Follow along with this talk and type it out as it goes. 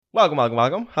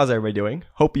Welcome. How's everybody doing?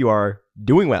 Hope you are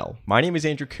doing well. My name is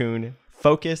Andrew Kuhn,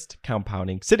 Focused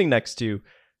Compounding, sitting next to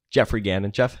Jeffrey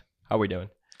Gannon. Jeff, how are we doing?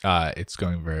 It's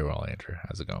going very well, Andrew.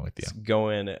 How's it going with you? It's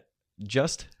going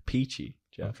just peachy,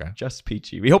 Jeff. Okay. Just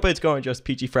peachy. We hope it's going just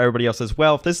peachy for everybody else as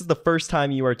well. If this is the first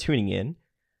time you are tuning in,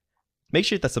 make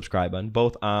sure you hit that subscribe button,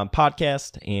 both on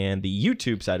podcast and the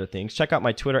YouTube side of things. Check out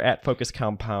my Twitter at Focus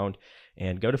Compound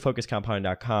and go to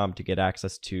focuscompounding.com to get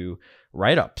access to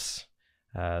write-ups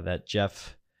that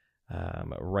Jeff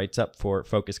writes up for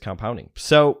Focus Compounding.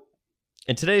 So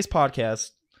in today's podcast,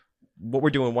 what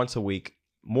we're doing once a week,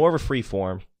 more of a free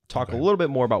form, talk a little bit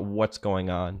more about what's going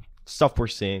on, stuff we're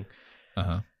seeing,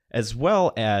 as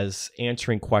well as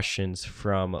answering questions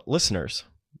from listeners.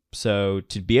 So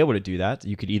to be able to do that,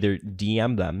 you could either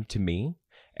DM them to me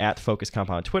at Focus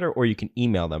Compound on Twitter, or you can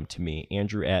email them to me,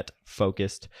 Andrew at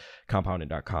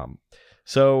focusedcompounding.com.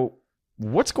 So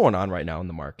what's going on right now in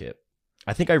the market?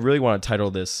 I think I really want to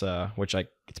title this,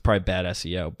 it's probably bad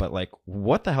SEO, but like,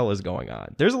 what the hell is going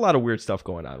on? There's a lot of weird stuff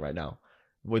going on right now.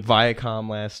 With Viacom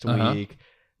last week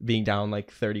being down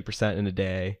like 30% in a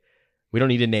day. We don't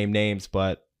need to name names,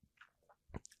 but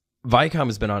Viacom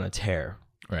has been on a tear.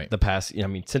 Right. The past,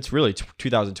 since really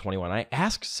 2021. I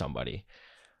asked somebody.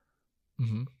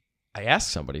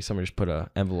 Somebody just put an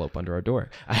envelope under our door.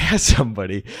 I asked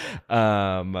somebody,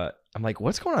 I'm like,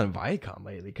 what's going on in Viacom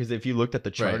lately? Because if you looked at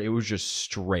the chart, It was just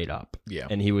straight up. Yeah.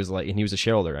 And he was a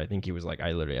shareholder. I think he was like,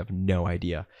 I literally have no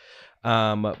idea.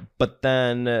 But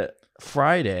then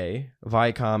Friday,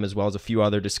 Viacom, as well as a few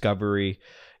other Discovery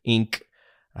Inc.,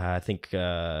 I think,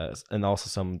 and also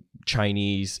some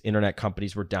Chinese internet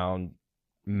companies were down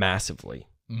massively.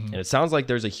 And it sounds like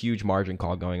there's a huge margin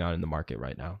call going on in the market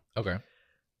right now. Okay.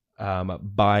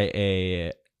 By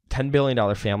a $10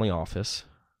 billion family office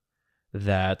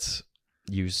that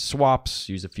use swaps,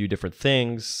 use a few different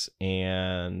things,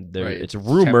 and it's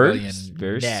rumored.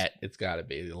 Net, it's got to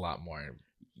be a lot more.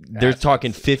 They're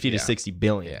talking 50 to 60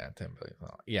 billion. Yeah, 10 billion.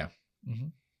 Yeah.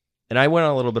 And I went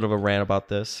on a little bit of a rant about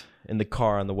this in the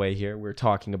car on the way here. We were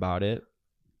talking about it.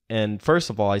 And first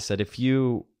of all, I said, if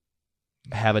you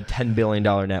have a $10 billion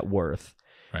net worth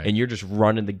and you're just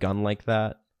running the gun like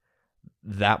that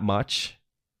much,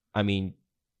 I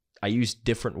use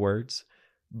different words,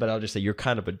 but I'll just say you're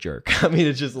kind of a jerk.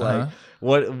 It's just like,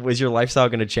 what was your lifestyle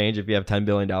going to change if you have $10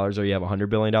 billion or you have $100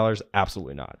 billion?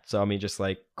 Absolutely not. So, just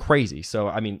like crazy. So,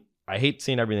 I hate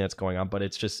seeing everything that's going on, but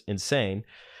it's just insane.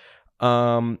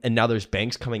 And now there's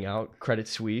banks coming out, Credit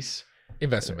Suisse.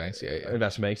 Investment banks,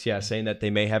 saying that they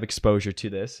may have exposure to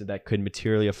this that could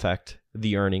materially affect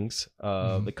the earnings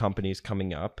of the companies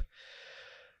coming up.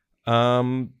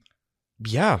 There's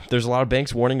a lot of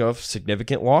banks warning of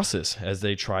significant losses as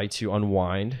they try to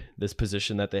unwind this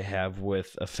position that they have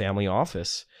with a family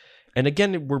office. And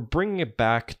again, we're bringing it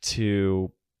back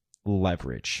to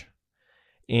leverage.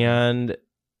 And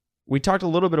we talked a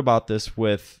little bit about this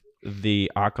with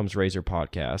the Occam's Razor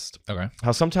podcast. Okay.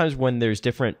 How sometimes when there's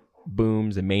different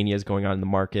booms and manias going on in the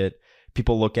market,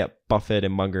 people look at Buffett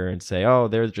and Munger and say, oh,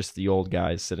 they're just the old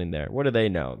guys sitting there. What do they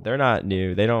know? They're not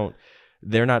new.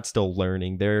 They're not still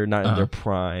learning. They're not in their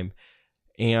prime.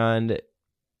 And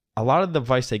a lot of the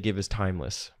advice they give is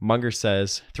timeless. Munger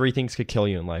says 3 things could kill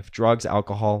you in life: drugs,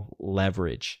 alcohol,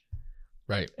 leverage.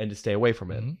 Right. And to stay away from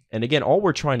it. And again, all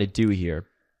we're trying to do here,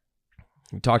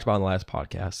 we talked about in the last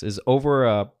podcast, is over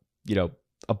a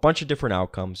bunch of different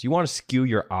outcomes. You want to skew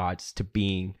your odds to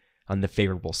being on the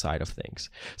favorable side of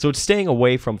things. So it's staying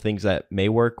away from things that may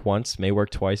work once, may work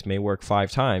twice, may work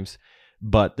 5 times.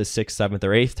 But the 6th, 7th,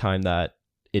 or 8th time that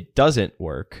it doesn't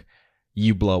work,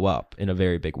 you blow up in a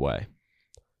very big way.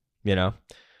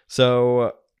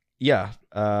 So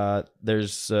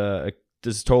there's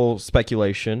this total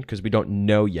speculation because we don't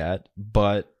know yet,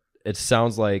 but it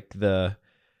sounds like the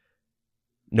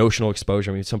notional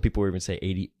exposure. Some people would even say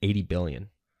 80 billion.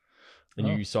 And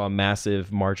you saw a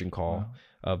massive margin call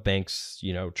of banks,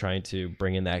 trying to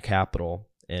bring in that capital,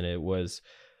 and it was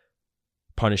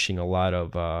punishing a lot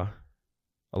of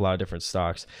different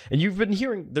stocks. And you've been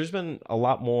hearing, there's been a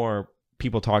lot more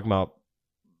people talking about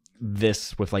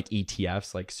this with like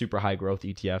ETFs, like super high growth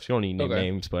ETFs. You don't need to name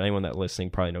names, but anyone that listening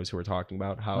probably knows who we're talking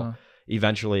about, how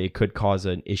eventually it could cause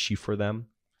an issue for them,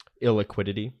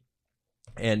 illiquidity,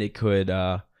 and it could,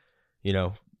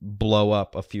 blow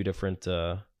up a few different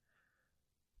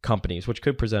companies, which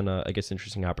could present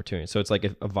interesting opportunity. So it's like a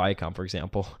Viacom, for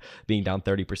example, being down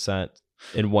 30%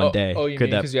 in one day. Oh, you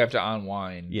mean because you have to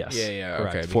unwind? Yes. Yeah.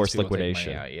 Correct. Okay. Forced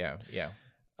liquidation. Yeah.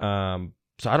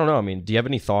 So I don't know. Do you have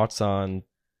any thoughts on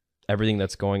everything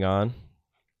that's going on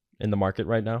in the market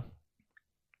right now?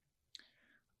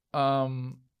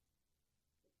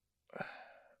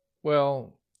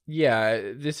 Well,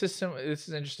 yeah, this is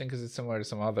interesting because it's similar to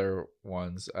some other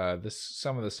ones.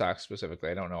 Some of the stocks specifically,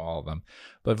 I don't know all of them,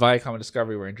 but Viacom and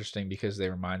Discovery were interesting because they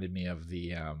reminded me of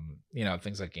the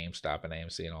things like GameStop and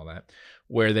AMC and all that,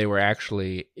 where they were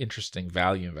actually interesting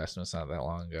value investments not that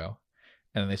long ago,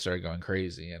 and then they started going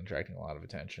crazy and attracting a lot of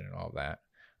attention and all of that.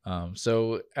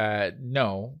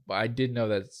 No, but I did know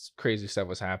that crazy stuff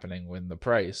was happening when the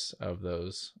price of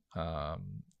those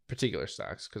particular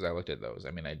stocks, because I looked at those.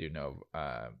 I mean, I do know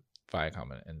Viacom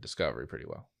and Discovery pretty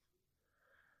well.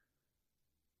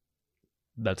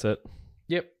 That's it.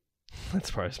 Yep.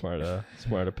 That's probably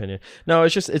smart opinion. No,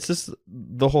 it's just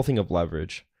the whole thing of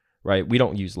leverage, right? We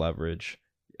don't use leverage.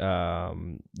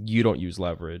 You don't use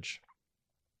leverage.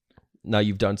 Now,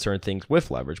 you've done certain things with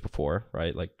leverage before,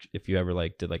 right? Like if you ever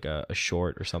did a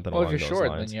short or something along those lines. Well, if you're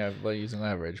short, then you have using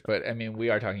leverage. But I mean, we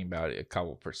are talking about a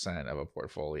couple % of a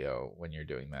portfolio when you're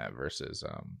doing that versus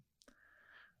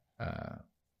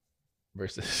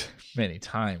many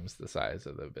times the size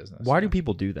of the business. Why do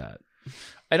people do that?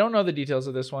 I don't know the details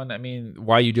of this one. I mean,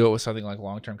 why you do it with something like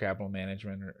long-term capital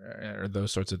management or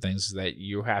those sorts of things is that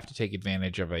you have to take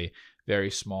advantage of a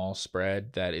very small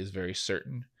spread that is very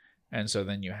certain. And so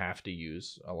then you have to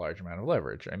use a large amount of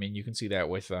leverage. I mean, you can see that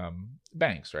with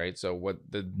banks, right? So what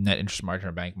the net interest margin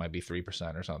of a bank might be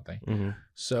 3% or something. Mm-hmm.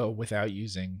 So without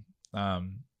using,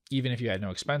 even if you had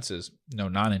no expenses, no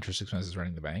non-interest expenses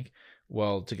running the bank,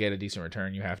 well, to get a decent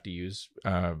return, you have to use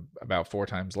about 4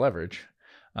 times leverage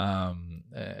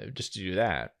just to do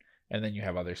that. And then you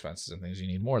have other expenses and things. You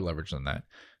need more leverage than that.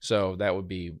 So that would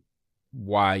be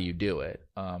why you do it.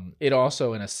 It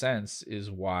also, in a sense,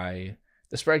 is why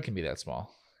the spread can be that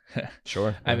small.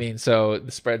 Sure. I mean, so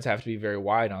the spreads have to be very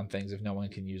wide on things if no one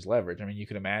can use leverage. I mean, you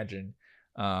could imagine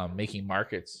making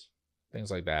markets, things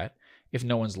like that. If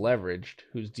no one's leveraged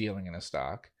who's dealing in a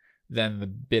stock, then the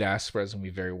bid-ask spreads can be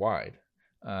very wide.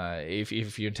 If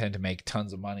you intend to make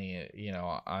tons of money,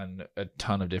 on a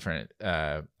ton of different,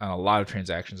 on a lot of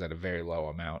transactions at a very low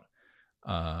amount,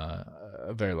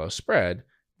 a very low spread,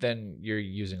 then you're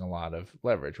using a lot of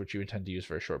leverage, which you intend to use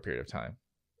for a short period of time.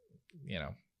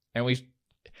 And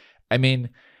I mean,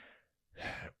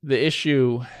 the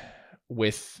issue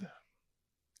with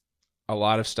a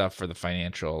lot of stuff for the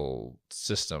financial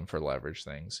system for leverage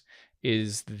things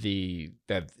is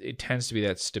that it tends to be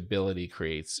that stability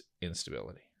creates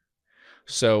instability.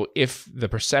 So if the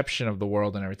perception of the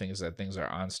world and everything is that things are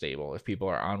unstable, if people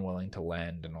are unwilling to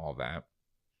lend and all that,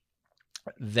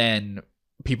 then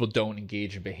people don't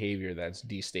engage in behavior that's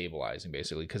destabilizing,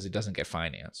 basically, because it doesn't get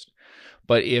financed.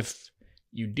 But if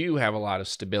you do have a lot of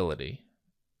stability,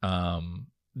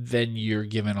 then you're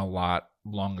given a lot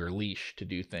longer leash to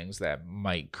do things that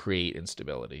might create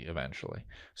instability eventually.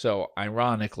 So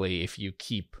ironically, if you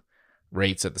keep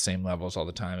rates at the same levels all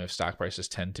the time, if stock prices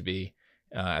tend to be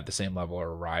at the same level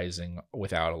or rising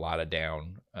without a lot of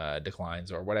down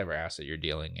declines or whatever asset you're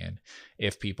dealing in,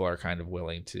 if people are kind of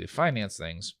willing to finance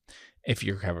things, if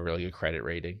you have a really good credit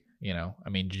rating, I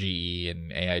mean, GE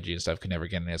and AIG and stuff could never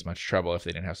get in as much trouble if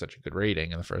they didn't have such a good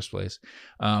rating in the first place.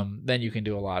 Then you can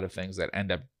do a lot of things that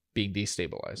end up being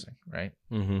destabilizing, right?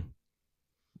 Mm-hmm.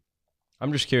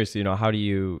 I'm just curious, how do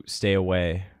you stay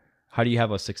away? How do you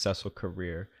have a successful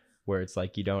career where it's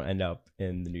like you don't end up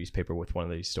in the newspaper with one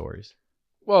of these stories?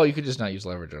 Well, you could just not use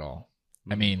leverage at all.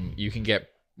 Mm-hmm. I mean, you can get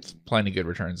plenty good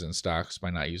returns in stocks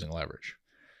by not using leverage.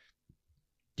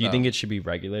 Do you think it should be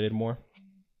regulated more?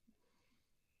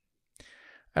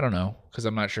 I don't know, because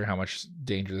I'm not sure how much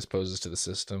danger this poses to the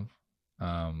system.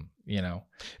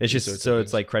 It's just so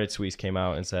it's like Credit Suisse came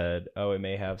out and said, oh, it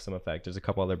may have some effect. There's a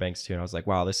couple other banks too. And I was like,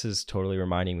 wow, this is totally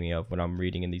reminding me of when I'm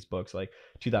reading in these books, like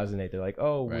 2008, they're like,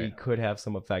 oh, right, we could have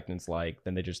some effect. And it's like,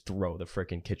 then they just throw the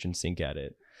freaking kitchen sink at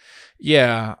it.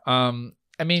 Yeah.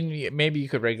 I mean, maybe you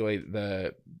could regulate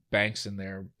the banks and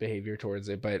their behavior towards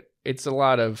it, but it's a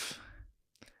lot of.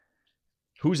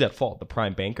 Who's at fault? The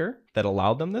prime banker that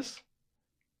allowed them this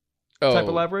type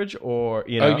of leverage, or Oh,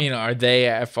 you mean, are they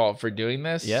at fault for doing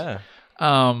this? Yeah.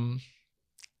 Or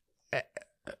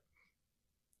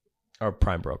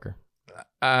prime broker.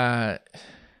 Yeah.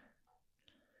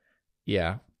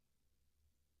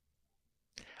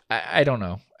 I don't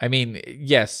know. I mean,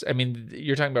 yes. I mean,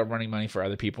 you're talking about running money for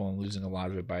other people and losing a lot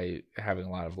of it by having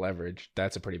a lot of leverage.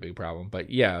 That's a pretty big problem.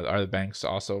 But yeah, are the banks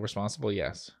also responsible?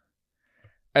 Yes.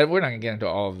 And we're not going to get into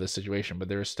all of this situation, but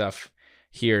there is stuff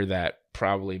here that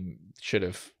probably should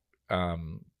have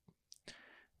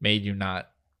made you not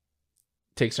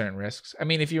take certain risks. I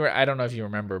mean, I don't know if you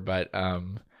remember, but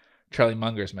Charlie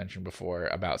Munger's mentioned before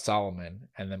about Solomon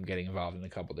and them getting involved in a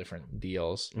couple different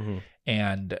deals. Mm-hmm.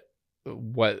 And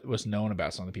what was known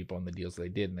about some of the people and the deals they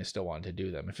did, and they still wanted to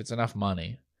do them. If it's enough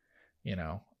money,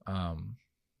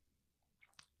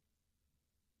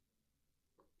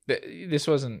 this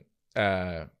wasn't.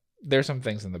 There's some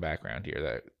things in the background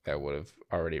here that would have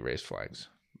already raised flags.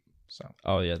 So.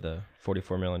 Oh yeah, the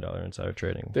 $44 million insider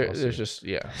trading. There's just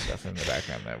stuff in the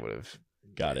background that would have.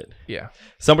 Got it. Yeah.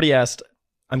 Somebody asked,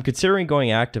 I'm considering going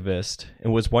activist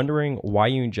and was wondering why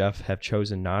you and Jeff have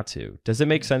chosen not to. Does it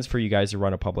make sense for you guys to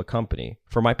run a public company?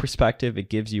 From my perspective, it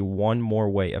gives you one more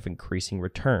way of increasing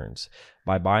returns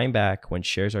by buying back when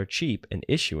shares are cheap and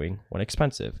issuing when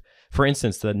expensive. For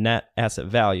instance, the net asset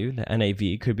value, the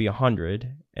NAV, could be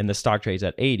 100 and the stock trades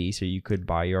at 80, so you could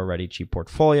buy your already cheap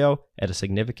portfolio at a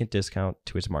significant discount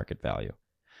to its market value.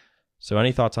 So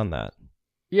any thoughts on that?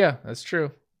 Yeah, that's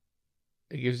true.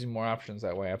 It gives you more options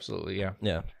that way. Absolutely. Yeah.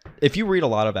 Yeah. If you read a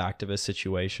lot of activist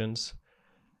situations,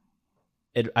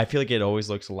 I feel like it always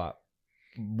looks a lot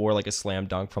more like a slam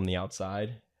dunk from the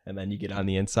outside. And then you get on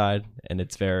the inside and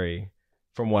it's very,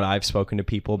 from what I've spoken to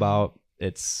people about,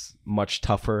 it's much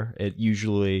tougher. It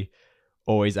usually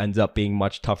always ends up being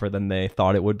much tougher than they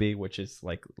thought it would be, which is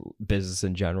like business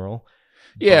in general.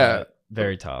 Yeah. But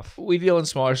very tough. We deal in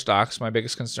smaller stocks. My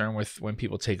biggest concern with when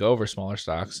people take over smaller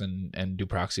stocks and do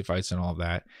proxy fights and all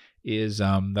that is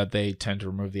that they tend to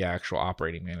remove the actual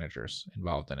operating managers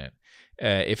involved in it.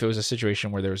 If it was a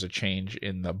situation where there was a change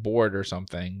in the board or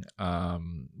something,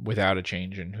 without a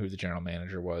change in who the general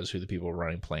manager was, who the people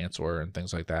running plants were, and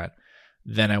things like that,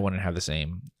 then I wouldn't have the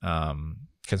same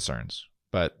concerns.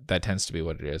 But that tends to be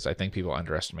what it is. I think people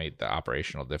underestimate the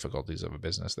operational difficulties of a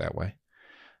business that way.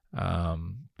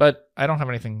 But I don't have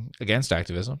anything against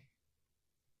activism.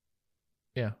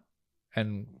 Yeah.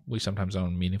 And we sometimes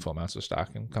own meaningful amounts of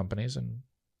stock in companies and,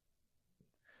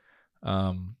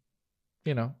 I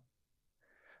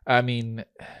mean,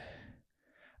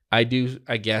 I do,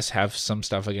 I guess, have some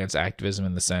stuff against activism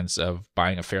in the sense of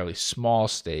buying a fairly small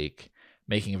stake,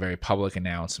 making a very public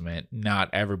announcement, not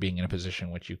ever being in a position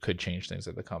in which you could change things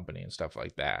at the company and stuff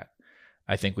like that.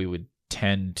 I think we would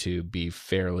tend to be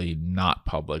fairly not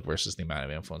public versus the amount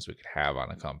of influence we could have on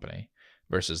a company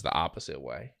versus the opposite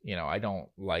way. I don't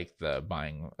like the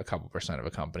buying a couple % of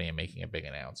a company and making a big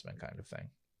announcement kind of thing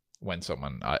when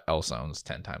someone else owns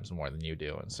 10 times more than you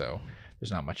do. And so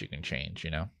there's not much you can change,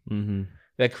 Mm-hmm.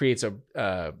 That creates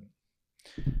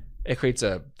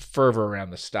a fervor around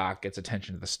the stock, gets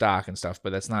attention to the stock and stuff,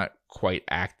 but that's not quite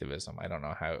activism. I don't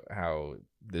know how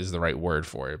is the right word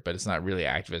for it, but it's not really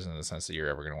activism in the sense that you're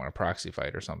ever going to want a proxy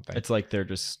fight or something. It's like they're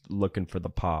just looking for the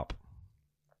pop.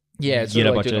 Yeah, it's get sort a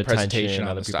of like bunch doing of a presentation attention, on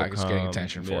the other people stock is getting come,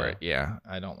 attention for yeah. it. Yeah,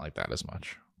 I don't like that as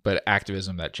much. But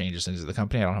activism that changes things at the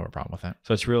company, I don't have a problem with that.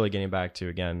 So it's really getting back to,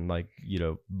 again, like,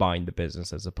 buying the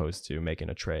business as opposed to making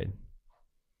a trade.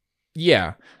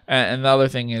 Yeah, and the other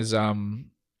thing is, other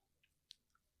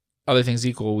things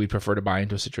equal, we prefer to buy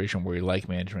into a situation where we like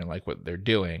management, like what they're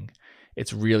doing.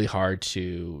 It's really hard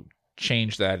to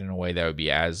change that in a way that would be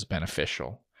as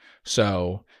beneficial.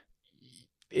 So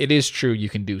it is true you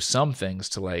can do some things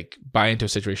to like buy into a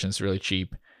situation that's really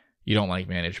cheap. You don't like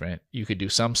management. You could do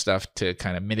some stuff to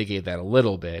kind of mitigate that a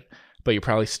little bit, but you're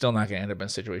probably still not going to end up in a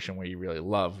situation where you really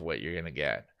love what you're going to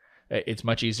get. It's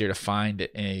much easier to find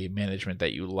a management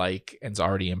that you like and's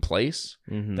already in place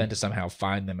than to somehow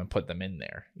find them and put them in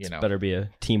there. It's better be a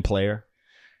team player.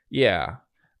 Yeah.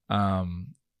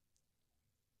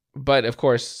 But of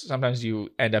course, sometimes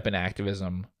you end up in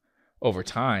activism over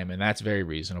time, and that's very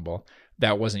reasonable.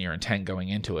 That wasn't your intent going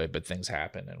into it, but things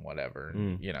happen and whatever.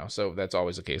 So that's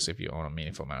always the case if you own a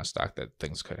meaningful amount of stock, that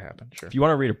things could happen. Sure. If you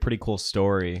want to read a pretty cool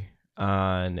story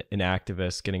on an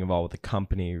activist getting involved with a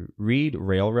company, read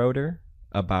Railroader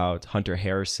about Hunter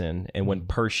Harrison and when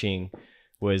Pershing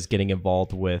was getting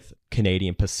involved with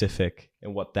Canadian Pacific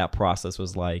and what that process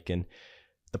was like, and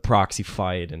the proxy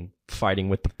fight and fighting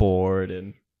with the board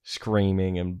and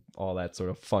screaming and all that sort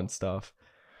of fun stuff.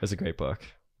 It was a great book.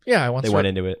 Yeah, they went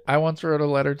into it. I once wrote a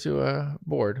letter to a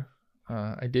board.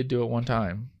 I did do it one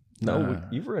time. No,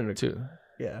 you've written two.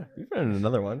 Yeah, you've written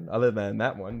another one other than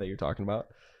that one that you're talking about.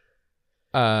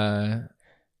 I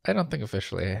don't think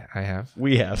officially I have.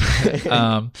 We have.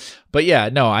 But yeah,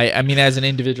 no, I mean, as an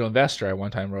individual investor, I one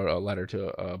time wrote a letter to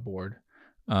a board.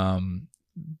 But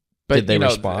did they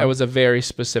respond? That was a very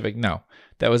specific,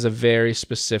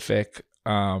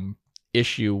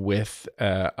 issue with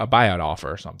a buyout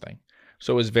offer or something.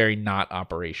 So it was very not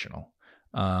operational.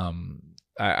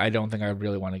 I don't think I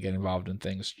really want to get involved in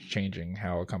things changing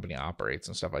how a company operates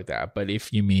and stuff like that. But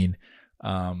if you mean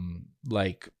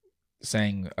like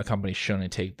saying a company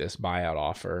shouldn't take this buyout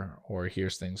offer, or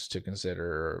here's things to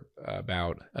consider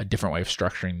about a different way of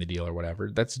structuring the deal or whatever.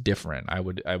 That's different. I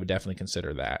would definitely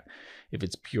consider that if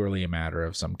it's purely a matter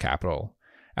of some capital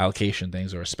allocation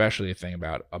things, or especially a thing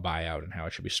about a buyout and how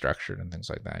it should be structured and things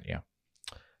like that. Yeah.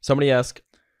 Somebody asked,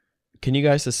 can you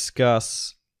guys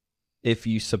discuss if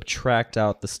you subtract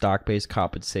out the stock-based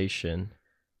compensation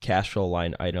cash flow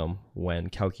line item when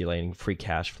calculating free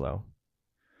cash flow?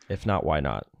 If not, why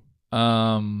not?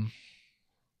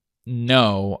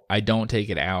 No, I don't take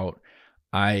it out.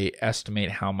 I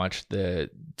estimate how much the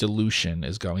dilution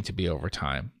is going to be over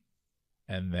time,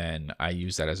 and then I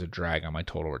use that as a drag on my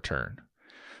total return.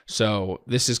 So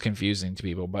this is confusing to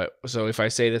people, but so if I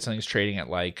say that something's trading at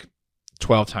like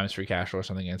 12 times free cash flow or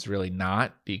something, it's really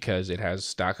not, because it has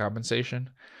stock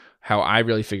compensation. How I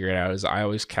really figure it out is I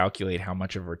always calculate how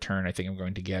much of a return I think I'm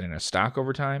going to get in a stock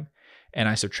over time, and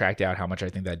I subtract out how much I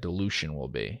think that dilution will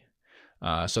be.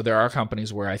 So there are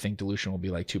companies where I think dilution will be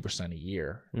like 2% a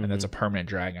year, and that's a permanent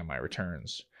drag on my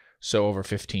returns. So over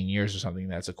 15 years or something,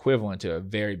 that's equivalent to a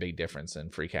very big difference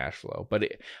in free cash flow.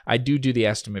 But I do the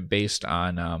estimate based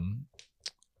on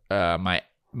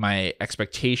my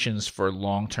expectations for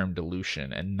long-term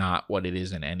dilution, and not what it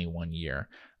is in any one year.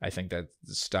 I think that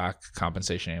the stock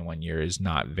compensation in 1 year is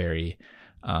not very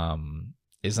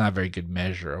good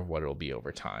measure of what it'll be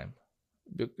over time,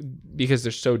 because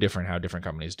they're so different how different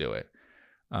companies do it.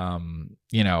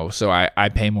 So I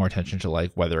pay more attention to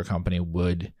like whether a company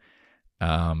would,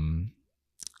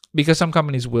 because some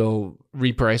companies will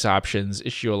reprice options,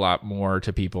 issue a lot more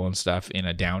to people and stuff in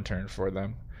a downturn for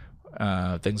them,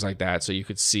 things like that. So you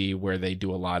could see where they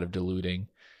do a lot of diluting.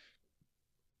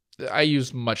 I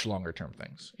use much longer term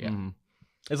things. Yeah.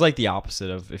 It's like the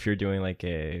opposite of if you're doing like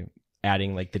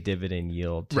adding like the dividend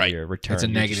yield to your return. It's a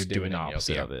negative doing dividend the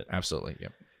opposite yield. of it. Absolutely.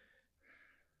 Yep.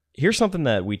 Here's something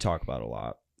that we talk about a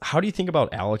lot. How do you think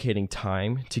about allocating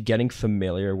time to getting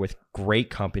familiar with great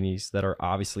companies that are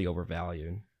obviously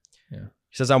overvalued? Yeah.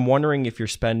 He says, I'm wondering if you're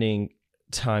spending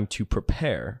time to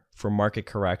prepare for market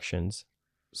corrections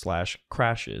 /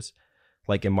 crashes,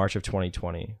 like in March of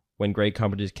 2020, when great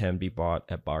companies can be bought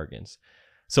at bargains.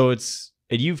 So and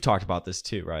you've talked about this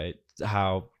too, right?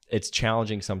 How it's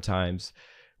challenging sometimes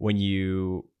when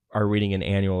you are reading an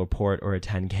annual report or a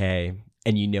 10K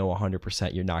and you know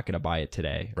 100% you're not going to buy it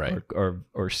today, right,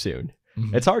 or soon.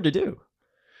 It's hard to do.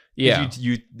 Yeah.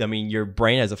 Your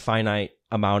brain has a finite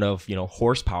amount of,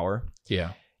 horsepower.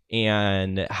 Yeah.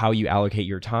 And how you allocate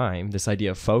your time, this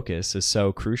idea of focus, is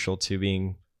so crucial to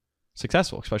being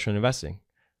successful, especially in investing.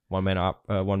 One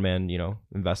man,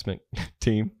 investment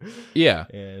team. Yeah.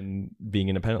 And being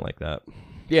independent like that.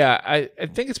 Yeah, I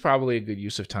think it's probably a good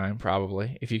use of time,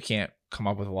 probably, if you can't come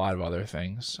up with a lot of other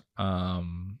things.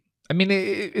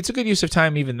 It's a good use of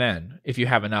time even then, if you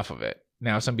have enough of it.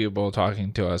 Now, some people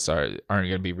talking to us aren't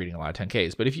going to be reading a lot of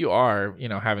 10Ks, but if you are,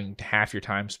 having half your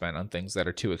time spent on things that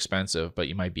are too expensive, but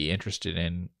you might be interested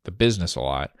in the business a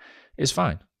lot, is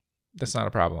fine. That's not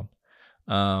a problem.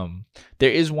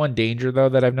 There is one danger, though,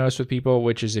 that I've noticed with people,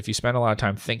 which is if you spend a lot of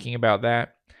time thinking about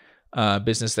that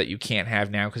business that you can't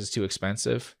have now because it's too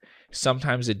expensive,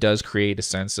 sometimes it does create a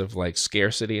sense of like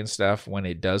scarcity and stuff when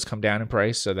it does come down in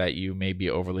price, so that you may be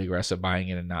overly aggressive buying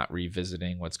it and not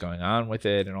revisiting what's going on with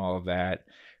it and all of that,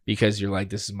 because you're like,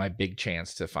 this is my big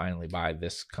chance to finally buy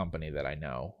this company that I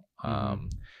know.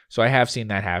 So I have seen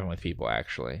that happen with people,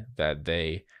 actually, that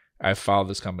I've followed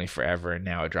this company forever and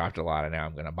now it dropped a lot and now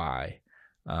I'm going to buy.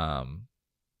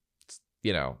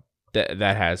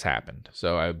 That has happened.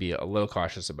 So I would be a little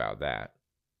cautious about that.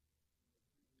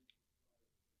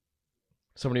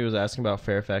 Somebody was asking about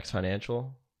Fairfax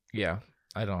Financial. Yeah,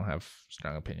 I don't have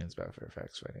strong opinions about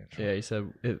Fairfax Financial. Yeah, he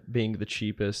said it being the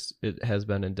cheapest it has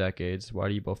been in decades. Why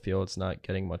do you both feel it's not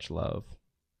getting much love?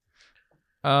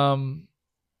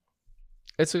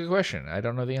 It's a good question. I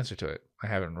don't know the answer to it. I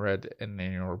haven't read an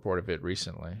annual report of it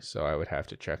recently, so I would have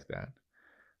to check that.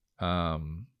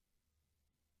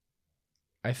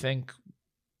 I think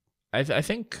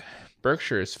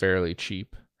Berkshire is fairly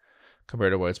cheap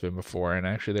compared to what it's been before, and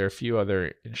actually there are a few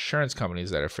other insurance companies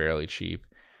that are fairly cheap.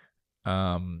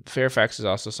 Fairfax is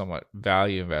also somewhat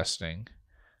value investing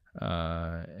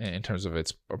in terms of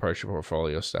its approach to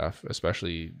portfolio stuff,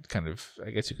 especially kind of, I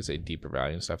guess you could say, deeper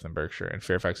value and stuff than Berkshire, and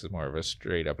Fairfax is more of a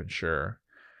straight up insurer.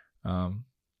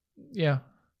 Yeah.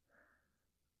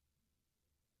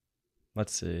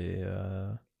 Let's see.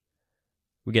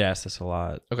 We get asked this a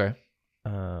lot. Okay.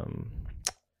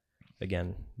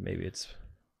 Again, maybe it's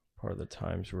part of the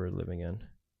times we're living in.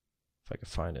 If I could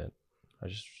find it, I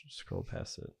just scrolled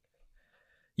past it.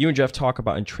 You and Jeff talk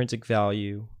about intrinsic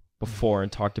value before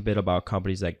and talked a bit about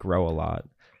companies that grow a lot.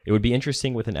 it would be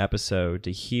interesting with an episode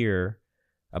to hear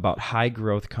about high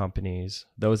growth companies,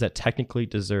 those that technically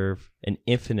deserve an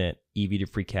infinite EV to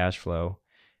free cash flow,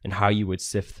 and how you would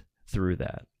sift through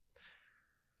that.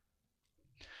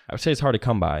 I would say it's hard to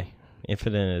come by.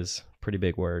 Infinite is a pretty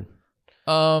big word.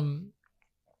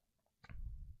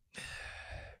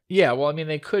 Yeah, well, I mean,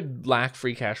 they could lack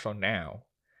free cash flow now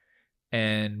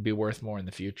and be worth more in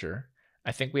the future.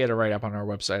 I think we had a write-up on our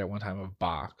website at one time of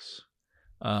Box,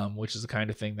 which is the kind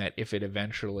of thing that if it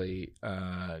eventually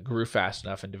grew fast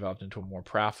enough and developed into a more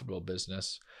profitable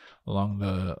business along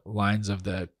the lines of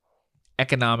the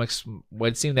economics, what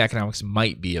it seemed the economics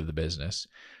might be of the business,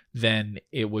 then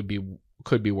it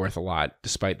could be worth a lot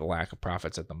despite the lack of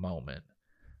profits at the moment.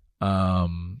 I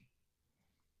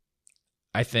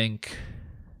think,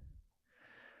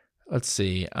 let's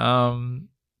see,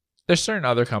 there's certain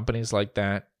other companies like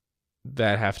that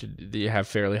have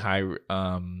fairly high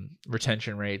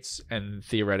retention rates and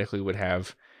theoretically would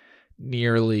have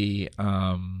nearly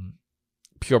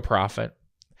pure profit.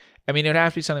 I mean, it would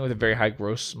have to be something with a very high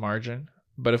gross margin,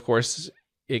 but of course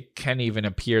it can even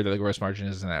appear that the gross margin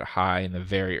isn't that high in the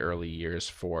very early years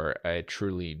for a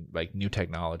truly like new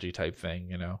technology type thing,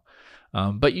 you know.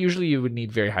 But usually you would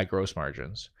need very high gross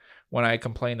margins. When I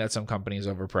complain that some company is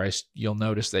overpriced, you'll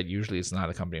notice that usually it's not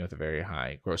a company with a very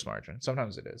high gross margin.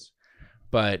 Sometimes it is.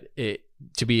 But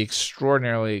to be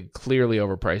extraordinarily clearly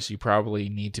overpriced, you probably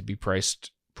need to be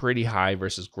priced pretty high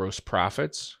versus gross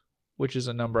profits, which is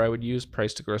a number I would use,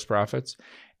 price to gross profits.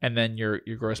 And then your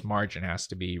gross margin has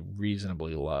to be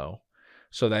reasonably low.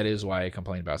 So that is why I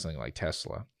complain about something like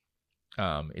Tesla.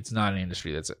 It's not an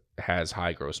industry that has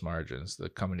high gross margins. The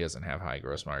company doesn't have high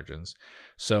gross margins.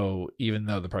 So even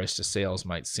though the price to sales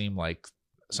might seem like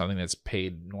something that's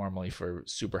paid normally for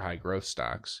super high growth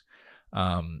stocks,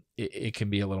 it can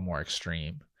be a little more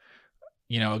extreme.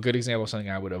 You know, a good example of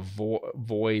something I would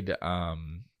avoid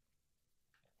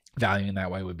valuing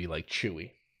that way would be like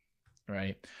Chewy,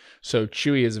 right? So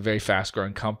Chewy is a very fast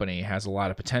growing company, has a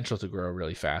lot of potential to grow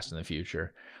really fast in the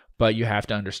future, but you have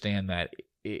to understand that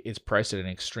it's priced at an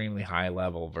extremely high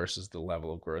level versus the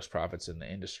level of gross profits in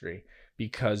the industry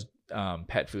because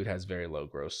pet food has very low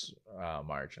gross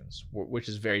margins, which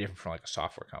is very different from like a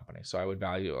software company. So I would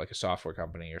value like a software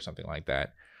company or something like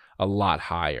that a lot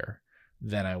higher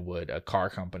than I would a car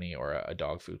company or a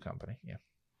dog food company. Yeah.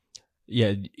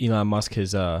 Yeah, Elon Musk,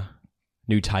 his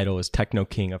new title is Techno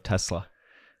King of Tesla.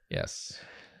 Yes.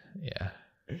 Yeah.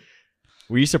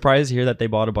 Were you surprised to hear that they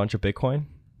bought a bunch of Bitcoin?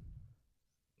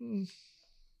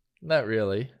 Not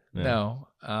really. Yeah. No.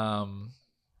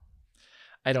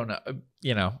 I don't know.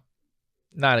 You know,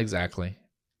 not exactly.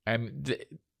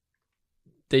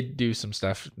 They do some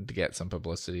stuff to get some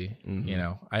publicity. Mm-hmm. You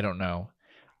know, I don't know.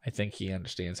 I think he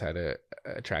understands how to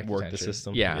attract Work attention. the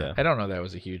system. Yeah. I don't know that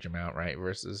was a huge amount, right?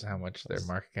 Versus how much their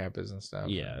market cap is and stuff.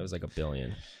 Yeah, it was like $1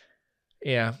 billion.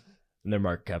 Yeah. And their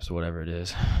market cap's whatever it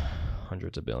is,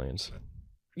 hundreds of billions.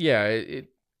 Yeah,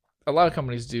 a lot of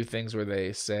companies do things where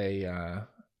they say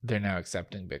they're now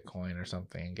accepting Bitcoin or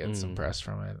something and get some press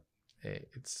from it.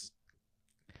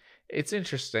 It's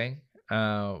interesting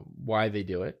why they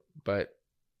do it, but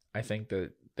I think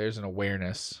that there's an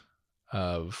awareness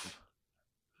of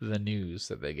the news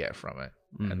that they get from it,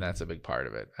 and that's a big part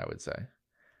of it, I would say.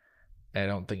 I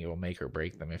don't think it will make or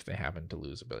break them if they happen to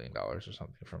lose $1 billion or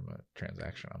something from a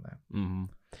transaction on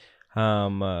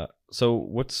that.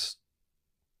 So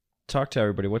talk to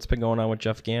everybody. What's been going on with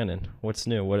Geoff Gannon? What's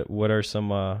new? What are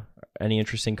some any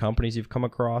interesting companies you've come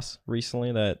across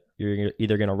recently that you're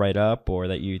either going to write up or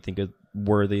that you think is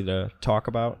worthy to talk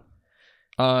about?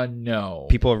 No.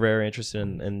 People are very interested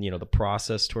in the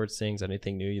process towards things.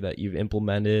 Anything new that you've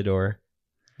implemented or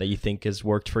that you think has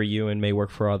worked for you and may work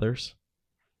for others?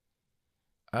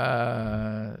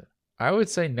 I would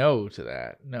say no to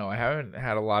that. No, I haven't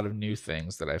had a lot of new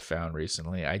things that I found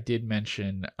recently. I did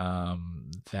mention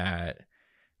that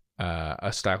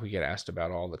a stock we get asked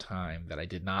about all the time that I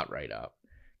did not write up,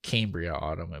 Cambria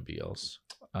Automobiles.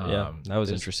 Yeah, that was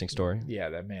an interesting story. Yeah,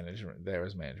 there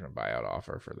was management buyout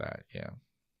offer for that. Yeah.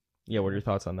 Yeah, what are your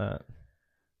thoughts on that?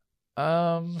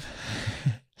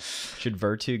 Should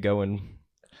Vertu go and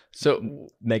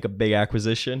make a big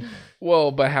acquisition?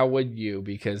 Well, but how would you?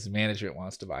 Because management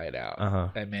wants to buy it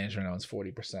out, and management owns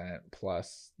 40%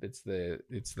 plus.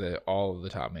 It's all of the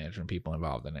top management people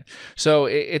involved in it. So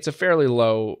it's a fairly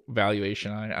low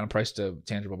valuation on a price to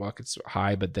tangible book. It's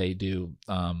high, but they do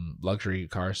luxury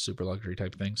cars, super luxury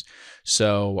type things.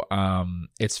 So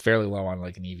it's fairly low on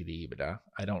like an EV to EBITDA.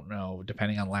 I don't know.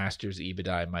 Depending on last year's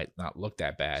EBITDA, it might not look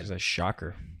that bad. It's a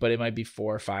shocker, but it might be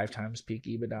 4 or 5 times peak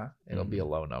EBITDA. It'll be a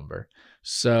low number. number.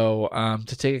 So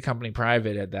to take a company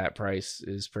private at that price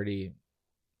is pretty.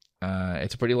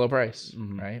 It's a pretty low price,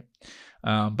 right?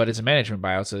 But it's a management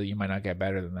buyout, so you might not get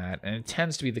better than that. And it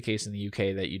tends to be the case in the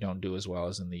UK that you don't do as well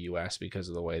as in the US because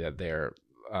of the way that their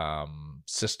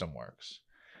system works.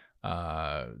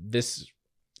 This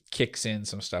kicks in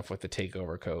some stuff with the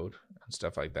takeover code and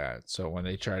stuff like that. So when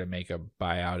they try to make a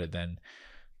buyout, it then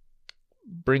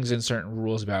brings in certain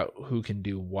rules about who can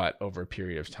do what over a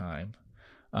period of time.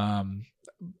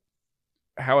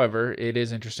 However, it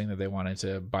is interesting that they wanted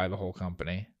to buy the whole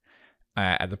company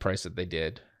at the price that they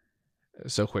did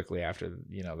so quickly after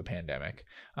the pandemic.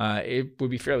 It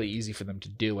would be fairly easy for them to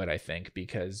do it, I think,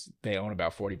 because they own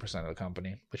about 40% of the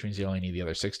company, which means you only need the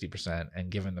other 60%.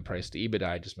 And given the price to EBITDA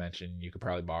I just mentioned, you could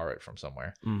probably borrow it from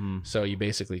somewhere. So you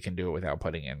basically can do it without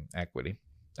putting in equity.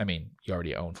 I mean, you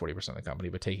already own 40% of the company,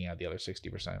 but taking out the other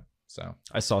 60%. So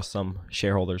I saw some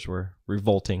shareholders were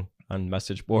revolting on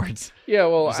message boards. Yeah,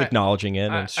 well, just acknowledging it.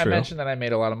 And it's true. I mentioned that I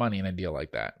made a lot of money in a deal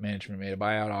like that. Management made a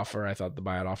buyout offer. I thought the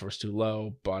buyout offer was too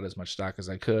low. Bought as much stock as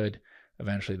I could.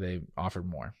 Eventually, they offered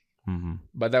more.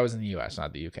 But that was in the U.S.,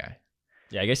 not the U.K.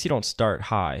 Yeah, I guess you don't start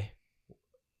high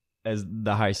as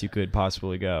the highest you could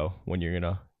possibly go when you're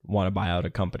gonna want to buy out a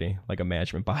company, like a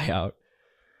management buyout.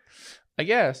 I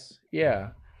guess,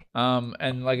 yeah.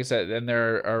 And like I said, and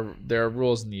there are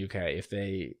rules in the UK. If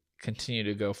they continue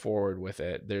to go forward with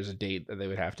it, there's a date that they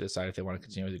would have to decide if they want to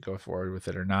continue to go forward with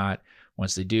it or not.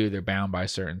 Once they do, they're bound by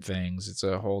certain things. It's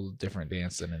a whole different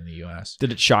dance than in the US.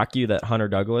 Did it shock you that Hunter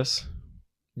Douglas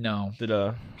No. did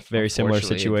a very similar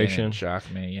situation? It didn't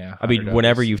shock me, yeah. I mean,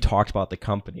 whenever you've talked about the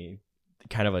company,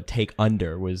 kind of a take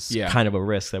under was kind of a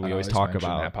risk that we always talk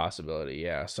about. That possibility,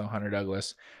 yeah. So Hunter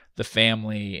Douglas, the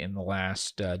family in the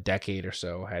last decade or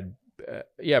so had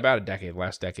about a decade,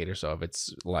 last decade or so of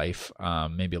its life,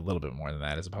 maybe a little bit more than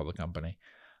that as a public company,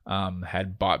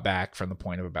 had bought back from the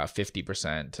point of about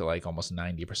 50% to like almost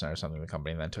 90% or something of the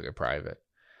company, and then took it private.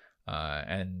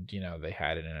 And they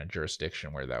had it in a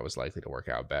jurisdiction where that was likely to work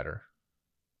out better.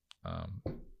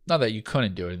 Not that you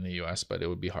couldn't do it in the U.S., but it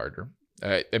would be harder.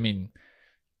 I mean,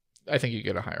 I think you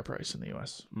get a higher price in the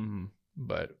U.S.,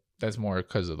 but that's more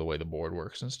because of the way the board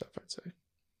works and stuff, I'd say.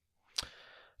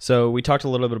 So we talked a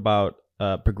little bit about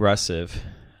Progressive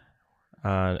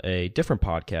on a different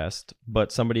podcast,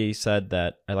 but somebody said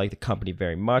that I like the company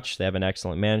very much. They have an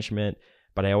excellent management,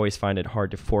 but I always find it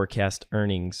hard to forecast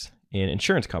earnings in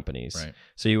insurance companies. Right.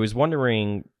 So he was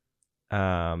wondering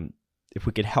if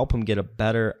we could help him get a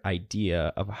better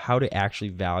idea of how to actually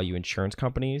value insurance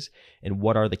companies and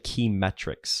what are the key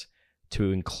metrics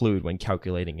to include when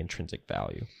calculating intrinsic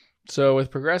value. So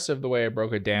with Progressive, the way I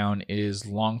broke it down is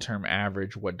long-term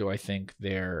average. What do I think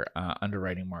their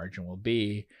underwriting margin will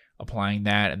be? Applying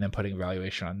that and then putting a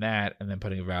valuation on that and then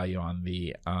putting a value on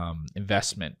the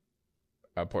investment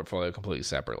portfolio completely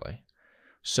separately.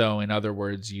 So in other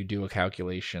words, you do a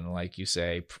calculation like you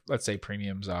say, let's say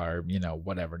premiums are,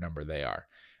 whatever number they are.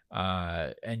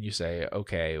 And you say,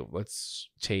 okay, let's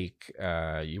take,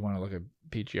 you want to look at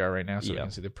PGR right now so we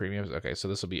can see the premiums? Okay, so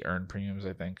this will be earned premiums,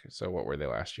 I think. So what were they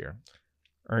last year?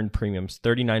 Earned premiums,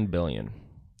 $39 billion.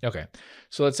 Okay,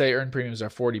 so let's say earned premiums are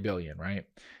 $40 billion, right?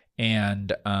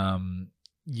 And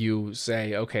you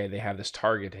say, okay, they have this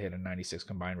target to hit a 96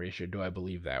 combined ratio. Do I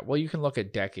believe that? Well, you can look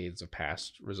at decades of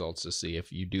past results to see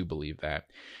if you do believe that.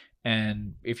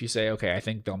 And if you say, okay, I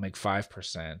think they'll make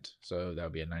 5%, so that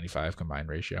would be a 95 combined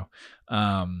ratio,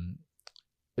 then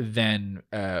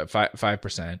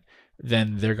 5%,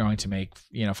 then they're going to make,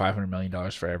 $500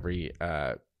 million for every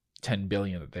 $10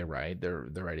 billion that they write. They're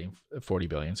writing $40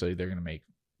 billion, so they're going to make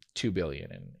 $2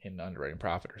 billion in underwriting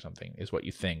profit or something is what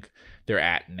you think they're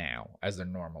at now as their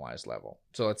normalized level.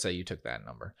 So let's say you took that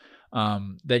number.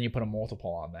 Then you put a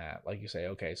multiple on that. Like you say,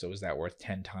 okay, so is that worth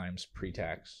 10 times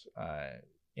pre-tax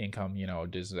income?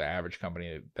 Does the average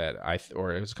company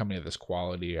or is a company of this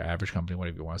quality or average company,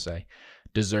 whatever you want to say,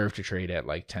 deserve to trade at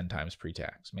like 10 times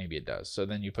pre-tax? Maybe it does. So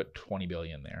then you put 20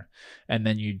 billion there, and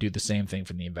then you do the same thing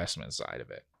from the investment side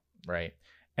of it, right?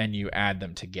 And you add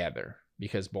them together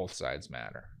because both sides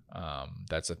matter.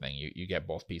 That's the thing. You get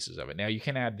both pieces of it. Now you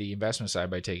can add the investment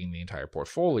side by taking the entire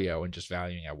portfolio and just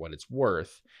valuing at what it's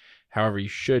worth. However, you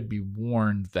should be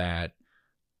warned that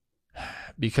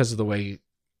because of the way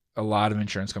a lot of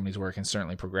insurance companies work, and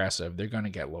certainly Progressive, they're going to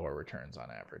get lower returns on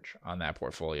average on that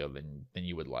portfolio than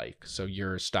you would like. So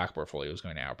your stock portfolio is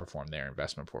going to outperform their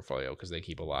investment portfolio because they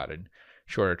keep a lot in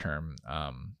shorter term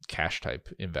cash type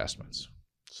investments.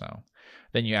 So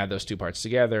then you add those two parts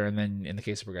together, and then in the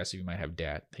case of Progressive, you might have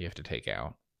debt that you have to take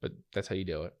out, but that's how you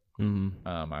do it.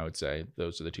 I would say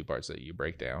those are the two parts that you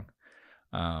break down.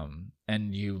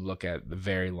 And you look at the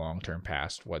very long-term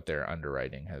past, what their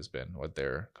underwriting has been, what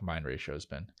their combined ratio has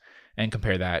been, and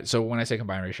compare that. So when I say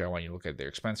combined ratio, I want you to look at their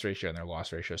expense ratio and their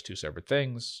loss ratio as two separate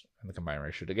things, and the combined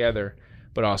ratio together.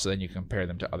 But also then you compare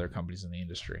them to other companies in the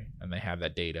industry, and they have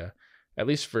that data. At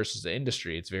least versus the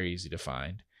industry, it's very easy to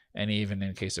find. And even in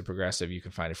the case of Progressive, you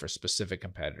can find it for specific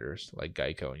competitors like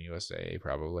Geico and USA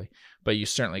probably. But you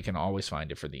certainly can always find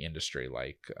it for the industry,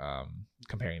 like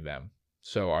comparing them.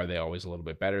 So are they always a little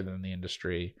bit better than the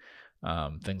industry?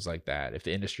 Things like that. If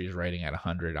the industry is rating at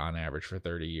 100 on average for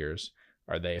 30 years,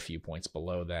 are they a few points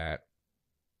below that?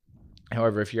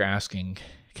 However, if you're asking,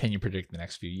 can you predict the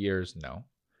next few years? No.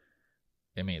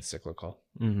 I mean, it's cyclical.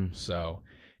 Mm-hmm. So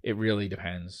it really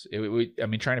depends.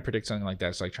 Trying to predict something like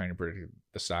that is like trying to predict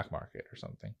the stock market or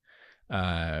something.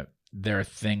 There are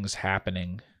things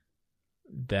happening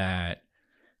that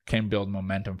can build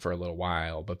momentum for a little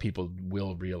while, but people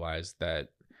will realize that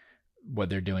what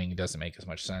they're doing doesn't make as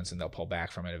much sense, and they'll pull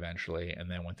back from it eventually. And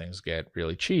then when things get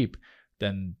really cheap,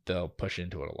 then they'll push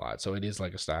into it a lot. So it is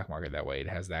like a stock market that way. It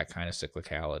has that kind of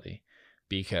cyclicality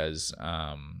because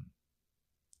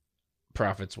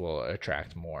profits will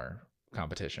attract more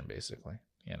competition, basically,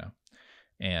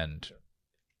 and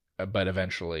but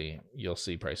eventually you'll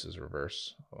see prices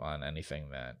reverse on anything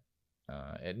that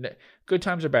good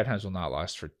times or bad times will not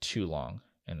last for too long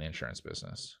in the insurance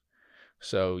business.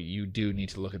 So you do need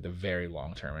to look at the very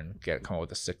long term and come up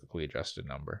with a cyclically adjusted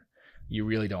number. You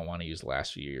really don't want to use the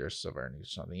last few years of earnings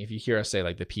or something. If you hear us say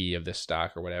like the PE of this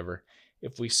stock or whatever,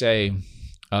 if we say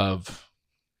of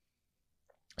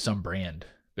some brand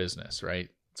business, right?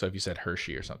 So if you said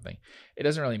Hershey or something, it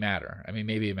doesn't really matter. I mean,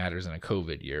 maybe it matters in a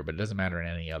COVID year, but it doesn't matter in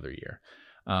any other year.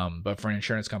 But for an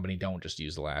insurance company, don't just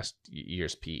use the last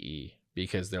year's PE,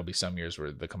 because there'll be some years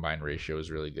where the combined ratio is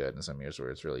really good and some years where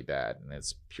it's really bad, and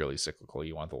it's purely cyclical.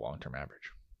 You want the long-term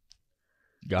average.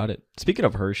 Got it. Speaking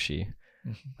of Hershey,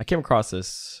 I came across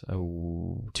this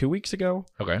 2 weeks ago.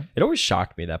 Okay. It always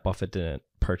shocked me that Buffett didn't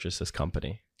purchase this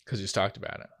company. Because you just talked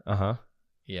about it. Uh-huh.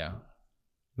 Yeah.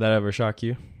 That ever shock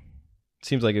you?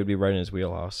 Seems like it would be right in his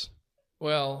wheelhouse.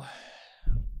 Well,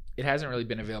 it hasn't really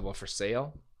been available for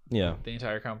sale. Yeah. The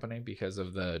entire company, because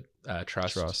of the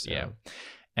trust. Yeah.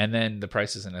 And then the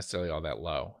price isn't necessarily all that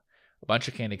low. A bunch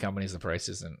of candy companies, the price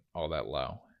isn't all that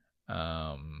low.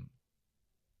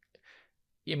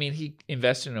 He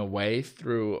invested in a way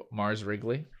through Mars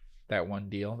Wrigley, that one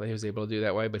deal that he was able to do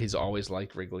that way, but he's always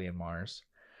liked Wrigley and Mars.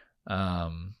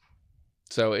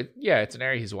 So it's an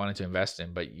area he's wanted to invest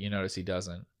in, but you notice he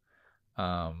doesn't.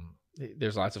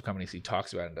 There's lots of companies he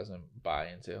talks about and doesn't buy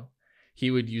into. He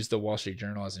would use the Wall Street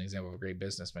Journal as an example of a great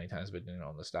business many times, but didn't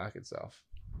own the stock itself,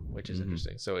 which is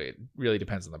interesting. So it really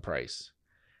depends on the price,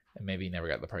 and maybe he never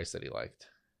got the price that he liked.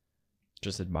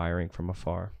 Just admiring from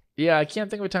afar. Yeah, I can't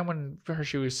think of a time when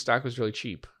Hershey's stock was really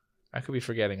cheap. I could be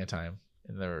forgetting a time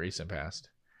in the recent past.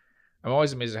 I'm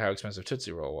always amazed at how expensive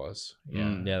Tootsie Roll was.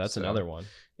 Yeah, that's another one.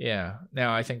 Yeah.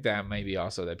 Now, I think that may be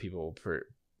also that people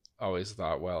always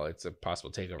thought, well, it's a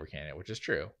possible takeover candidate, which is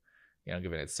true,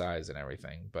 given its size and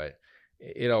everything. But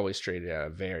it always traded at a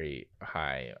very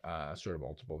high sort of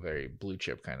multiple, very blue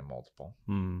chip kind of multiple.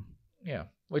 Yeah,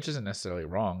 which isn't necessarily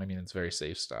wrong. I mean, it's very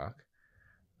safe stock.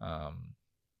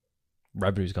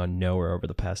 Revenue's gone nowhere over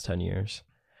the past 10 years.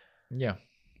 Yeah.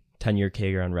 10-year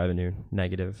CAGR on revenue,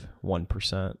 negative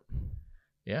 1%.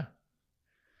 Yeah.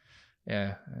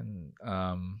 Yeah. And,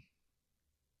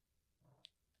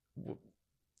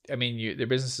 they're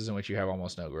businesses in which you have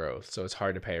almost no growth, so it's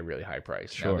hard to pay a really high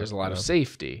price. Sure. Now, there's a lot of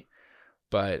safety,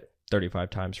 but 35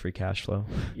 times free cash flow.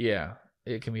 Yeah,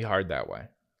 it can be hard that way.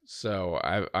 So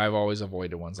I've always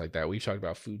avoided ones like that. We've talked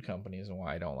about food companies and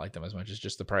why I don't like them as much as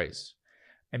just the price.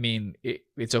 I mean,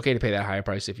 it's okay to pay that high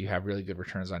price if you have really good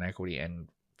returns on equity and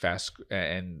fast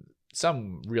and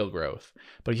some real growth.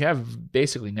 But if you have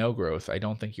basically no growth, I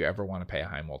don't think you ever want to pay a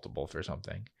high multiple for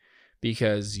something,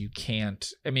 because you can't.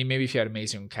 I mean, maybe if you had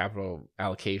amazing capital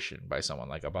allocation by someone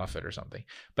like a Buffett or something,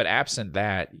 but absent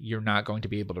that, you're not going to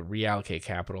be able to reallocate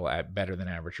capital at better than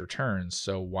average returns.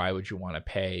 So why would you want to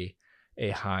pay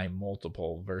a high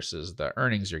multiple versus the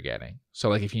earnings you're getting? So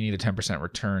like if you need a 10%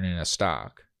 return in a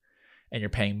stock and you're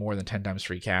paying more than 10 times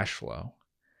free cash flow,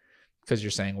 because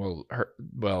you're saying,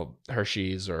 well,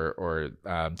 Hershey's or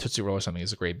Tootsie Roll or something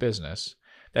is a great business.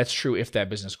 That's true if that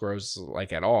business grows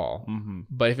like at all. Mm-hmm.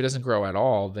 But if it doesn't grow at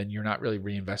all, then you're not really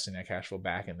reinvesting that cash flow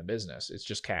back in the business. It's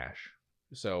just cash.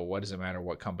 So what does it matter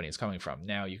what company it's coming from?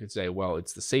 Now you could say, well,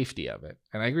 it's the safety of it.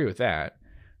 And I agree with that.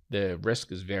 The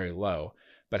risk is very low.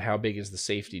 But how big is the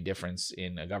safety difference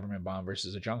in a government bond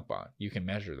versus a junk bond? You can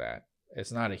measure that.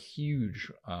 It's not a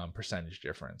huge percentage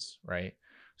difference, right?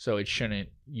 So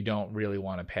you don't really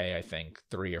want to pay, I think,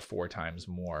 3 or 4 times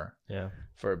more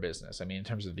for a business. I mean, in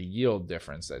terms of the yield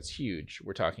difference, that's huge.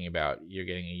 We're talking about you're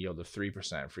getting a yield of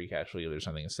 3% free cash flow yield or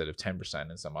something instead of 10%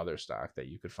 in some other stock that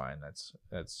you could find that's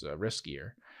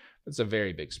riskier. It's a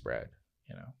very big spread,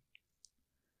 you know.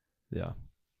 Yeah.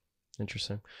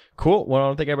 Interesting. Cool. Well, I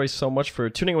want to thank everybody so much for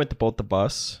tuning in with the Boat the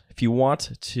Bus. If you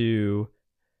want to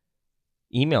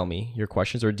email me your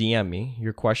questions or DM me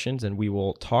your questions, and we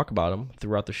will talk about them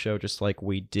throughout the show, just like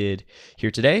we did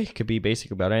here today. It could be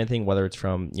basically about anything, whether it's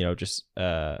from, just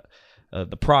the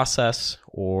process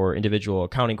or individual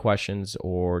accounting questions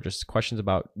or just questions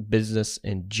about business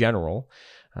in general.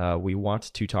 We want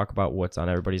to talk about what's on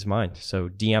everybody's mind. So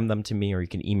DM them to me, or you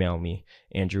can email me,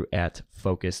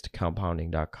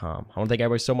 andrew@focusedcompounding.com. I want to thank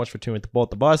everybody so much for tuning in to Boat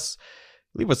the Bus.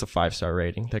 Leave us a 5-star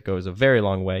rating. That goes a very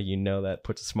long way. That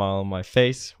puts a smile on my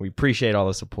face. We appreciate all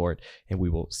the support, and we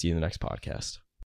will see you in the next podcast.